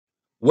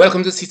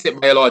Welcome to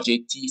CSEP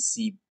Biology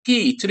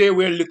TCP. Today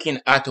we're looking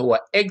at our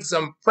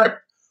exam prep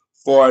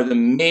for the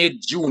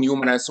May-June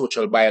Human and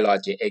Social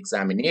Biology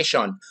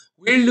examination.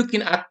 We're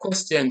looking at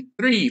question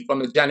 3 from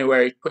the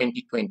January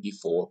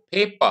 2024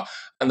 paper.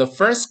 And the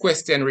first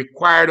question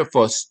required of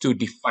us to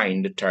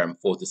define the term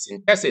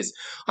photosynthesis.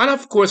 And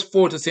of course,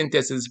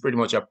 photosynthesis is pretty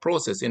much a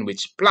process in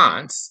which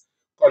plants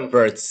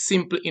convert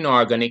simple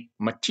inorganic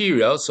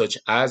materials such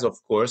as, of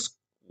course,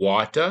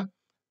 water,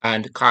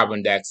 and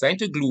carbon dioxide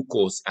into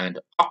glucose and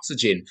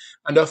oxygen.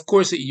 And of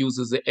course, it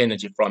uses the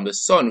energy from the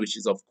sun, which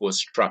is, of course,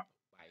 trapped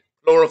by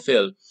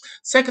chlorophyll.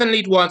 Secondly,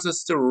 it wants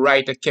us to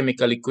write a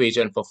chemical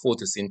equation for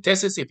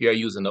photosynthesis. If you're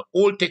using the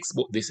old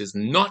textbook, this is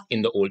not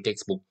in the old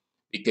textbook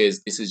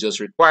because this is just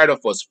required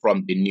of us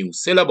from the new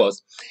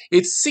syllabus.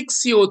 It's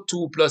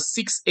 6CO2 plus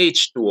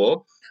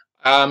 6H2O.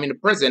 In the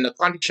present, the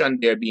condition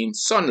there being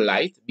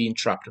sunlight being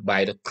trapped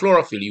by the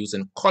chlorophyll,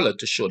 using color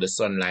to show the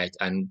sunlight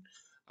and,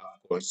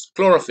 of course,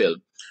 chlorophyll.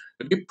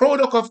 The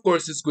product, of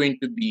course, is going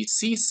to be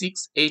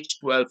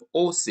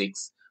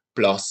C6H12O6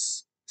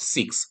 plus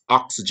 6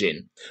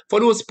 oxygen. For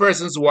those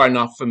persons who are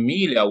not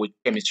familiar with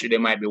chemistry, they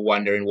might be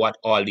wondering what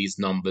all these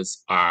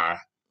numbers are,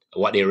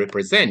 what they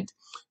represent.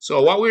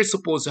 So what we're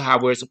supposed to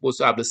have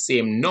the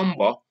same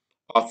number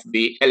of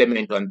the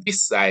element on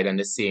this side and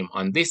the same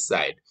on this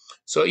side.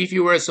 So if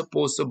you were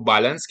supposed to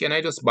balance, can I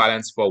just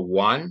balance for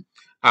 1?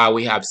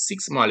 We have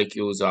 6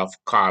 molecules of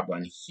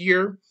carbon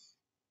here,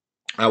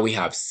 and we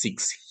have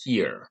 6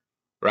 here,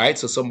 right?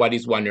 So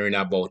somebody's wondering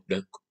about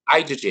the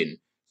hydrogen.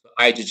 So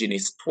hydrogen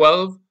is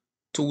 12,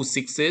 2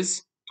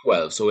 sixes,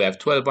 12. So we have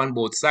 12 on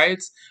both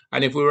sides.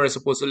 And if we were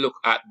supposed to look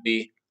at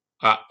the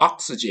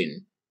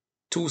oxygen,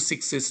 2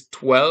 sixes,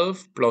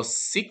 12 plus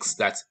 6,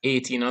 that's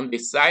 18 on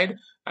this side.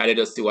 And let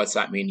us see what's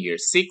happening here.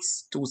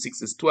 6, 2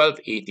 sixes, 12,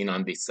 18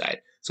 on this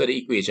side. So the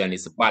equation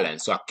is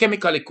balanced. So a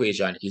chemical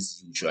equation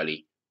is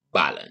usually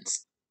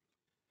balanced.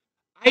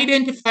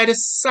 Identify the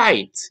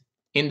site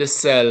in the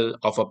cell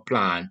of a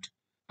plant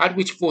at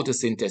which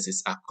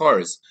photosynthesis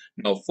occurs.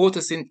 Now,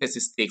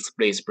 photosynthesis takes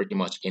place pretty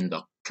much in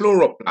the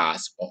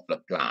chloroplast of the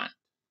plant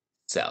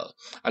cell.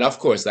 And of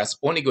course, that's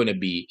only going to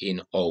be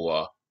in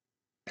our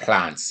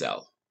plant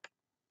cell.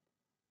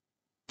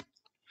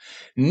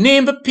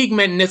 Name the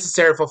pigment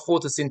necessary for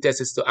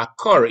photosynthesis to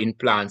occur in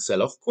plant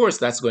cell. Of course,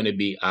 that's going to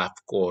be, of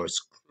course,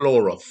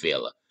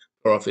 chlorophyll.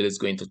 Chlorophyll is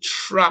going to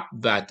trap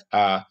that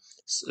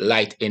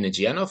light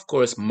energy. And of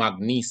course,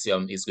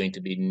 magnesium is going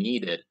to be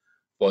needed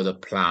for the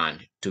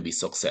plant to be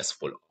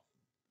successful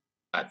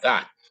at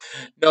that.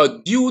 Now,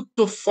 due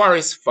to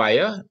forest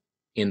fire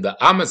in the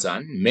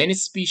Amazon, many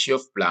species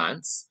of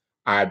plants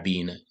are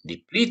being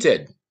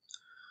depleted.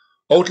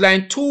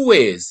 Outline 2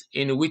 ways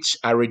in which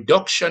a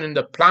reduction in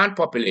the plant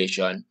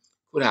population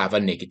could have a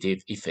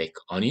negative effect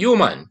on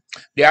human.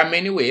 There are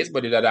many ways,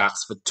 but it had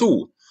asked for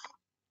 2.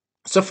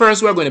 So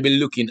first, we're going to be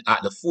looking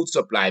at the food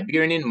supply,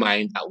 bearing in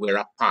mind that we're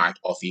a part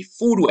of a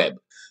food web.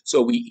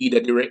 So we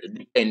either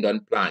depend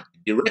on plant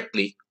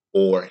directly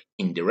or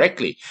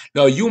indirectly.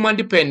 Now, human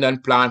depend on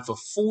plant for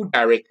food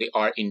directly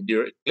or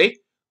indirectly.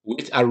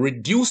 With a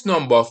reduced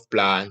number of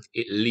plants,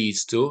 it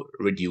leads to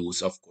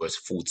reduced, of course,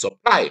 food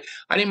supply.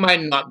 And it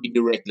might not be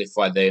directly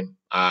for the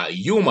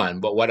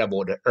human, but what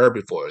about the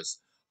herbivores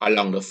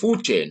along the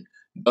food chain,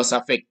 thus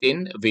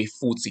affecting the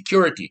food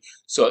security?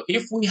 So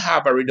if we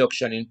have a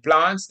reduction in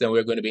plants, then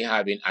we're going to be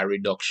having a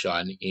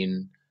reduction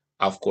in,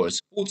 of course,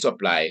 food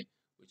supply,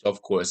 which,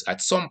 of course,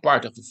 at some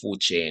part of the food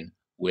chain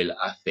will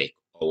affect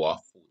our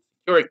food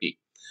security.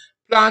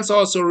 Plants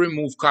also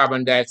remove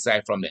carbon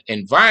dioxide from the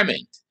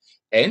environment.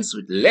 Hence,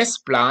 with less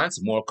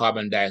plants, more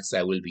carbon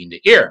dioxide will be in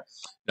the air.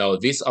 Now,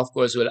 this, of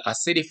course, will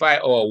acidify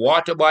our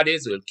water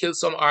bodies, will kill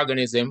some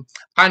organisms,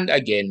 and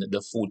again,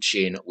 the food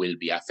chain will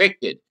be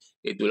affected.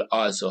 It will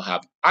also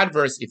have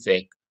adverse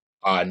effect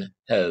on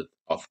health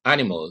of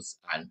animals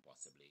and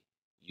possibly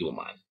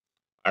human.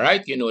 All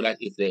right, you know that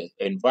if the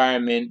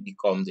environment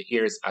becomes, the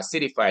air is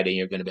acidified, then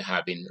you're going to be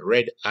having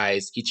red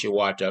eyes, itchy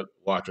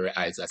watery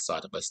eyes, that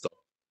sort of a stuff.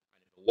 And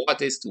if the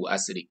water is too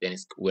acidic, then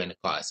it's going to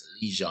cause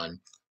lesion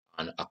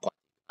on aquatic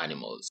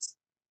animals.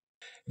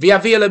 The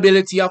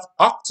availability of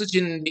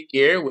oxygen in the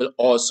air will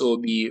also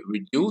be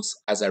reduced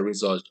as a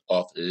result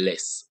of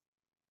less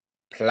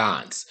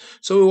plants.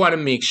 So we want to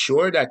make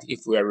sure that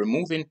if we are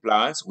removing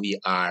plants, we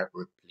are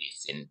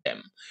replacing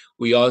them.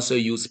 We also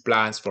use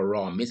plants for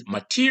raw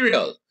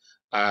material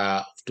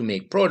to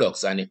make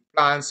products. And if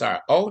plants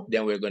are out,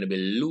 then we're going to be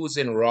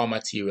losing raw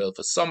material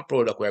for some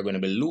product. We're going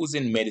to be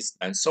losing medicine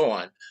and so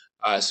on.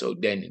 So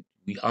then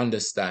we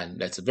understand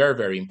that's very,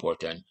 very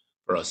important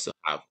for us to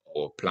have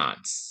our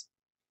plants.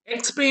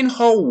 Explain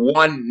how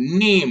one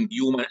named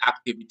human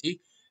activity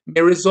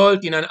may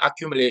result in an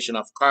accumulation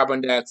of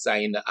carbon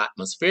dioxide in the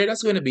atmosphere.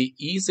 That's going to be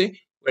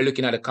easy. We're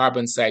looking at the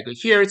carbon cycle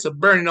here. It's a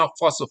burning of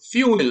fossil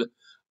fuel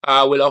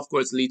will, of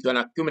course, lead to an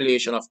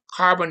accumulation of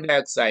carbon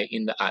dioxide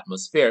in the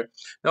atmosphere.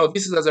 Now,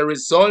 this is as a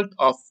result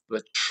of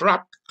the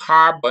trapped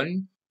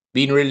carbon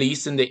being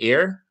released in the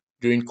air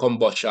during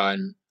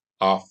combustion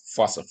of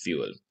fossil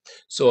fuel.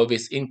 So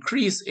this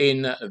increase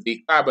in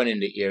the carbon in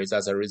the air is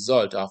as a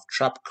result of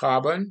trapped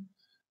carbon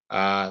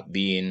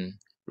being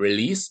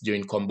released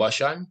during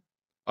combustion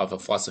of a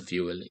fossil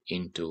fuel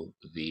into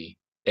the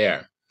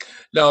air.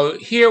 Now,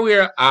 here we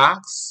are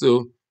asked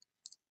to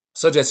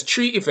suggest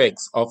three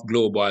effects of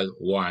global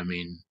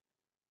warming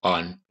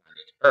on planet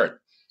Earth.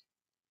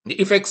 The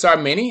effects are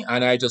many,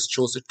 and I just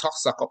chose to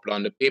toss a couple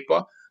on the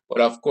paper. But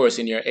of course,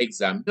 in your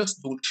exam,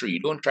 just do three.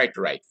 Don't try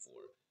to write four.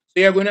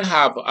 So you're going to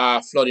have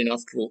flooding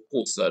of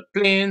coastal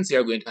plains.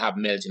 You're going to have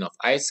melting of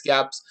ice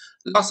caps,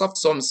 loss of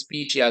some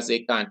species as they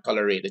can't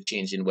tolerate the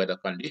change in weather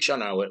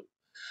condition,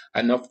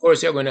 and of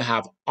course, you're going to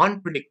have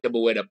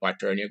unpredictable weather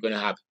pattern. You're going to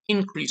have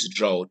increased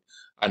drought,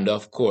 and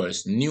of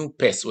course, new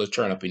pests will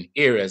turn up in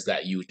areas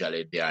that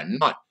usually they are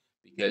not,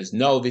 because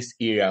now this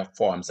area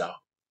forms a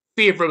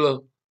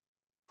favorable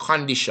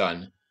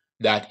condition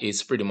that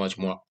is pretty much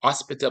more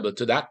hospitable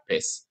to that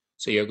pest.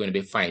 So you're going to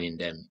be finding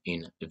them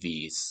in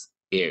these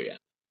areas.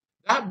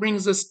 That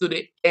brings us to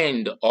the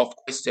end of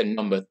question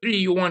number 3.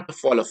 You want to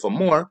follow for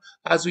more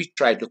as we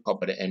try to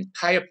cover the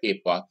entire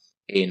paper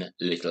in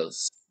little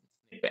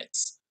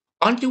snippets.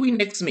 Until we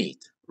next meet,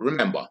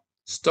 remember,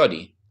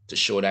 study to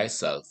show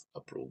thyself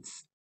approved.